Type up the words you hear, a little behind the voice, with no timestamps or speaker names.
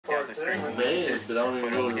the strength and Man, weaknesses. but I don't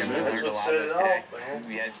even really Again, we remember. learned a lot of those today.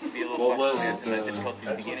 We had to be a little flexible, we had some difficulty in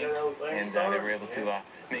the beginning, and they were able to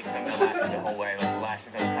make some that lasted the whole way, like the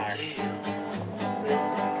lashings on the tire.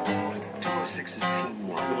 206's team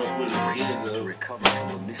one. Racing To recover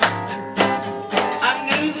from a missing turn. I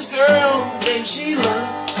knew this girl named Sheila.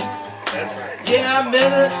 That's right. Yeah, I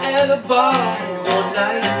met her at a bar one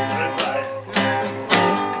night. That's right.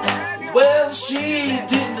 Well, she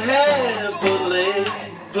didn't have a leg,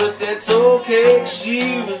 but that's okay, she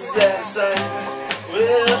was out of sight.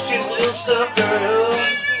 Well, she's a little stuck girl.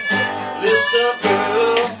 Little stuck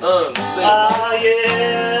girl. Sing. Ah,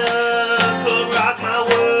 yeah. Come rock my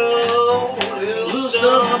world. Little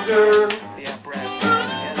stuff girl. The apparatus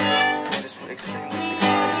together, this was extremely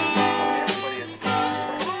exciting. Everybody is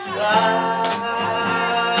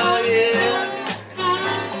Ah, yeah.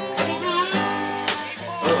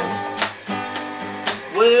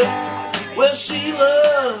 Well,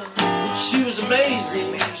 Sheila, she was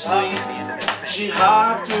amazing, you see. She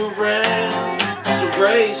hopped around so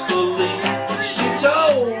gracefully. She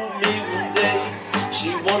told me one day she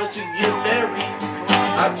wanted to get married.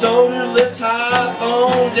 I told her, let's hop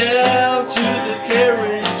on down to the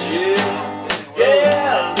carriage, yeah.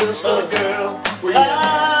 Yeah, little stuck girl. Where you at?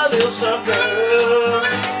 Ah, little stuck girl.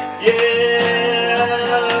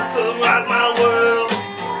 Yeah, come rock my world.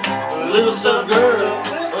 Little stuff girl.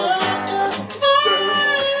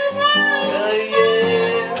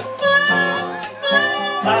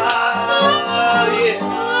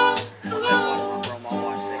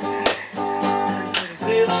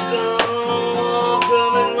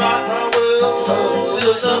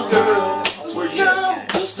 Little stuff girl.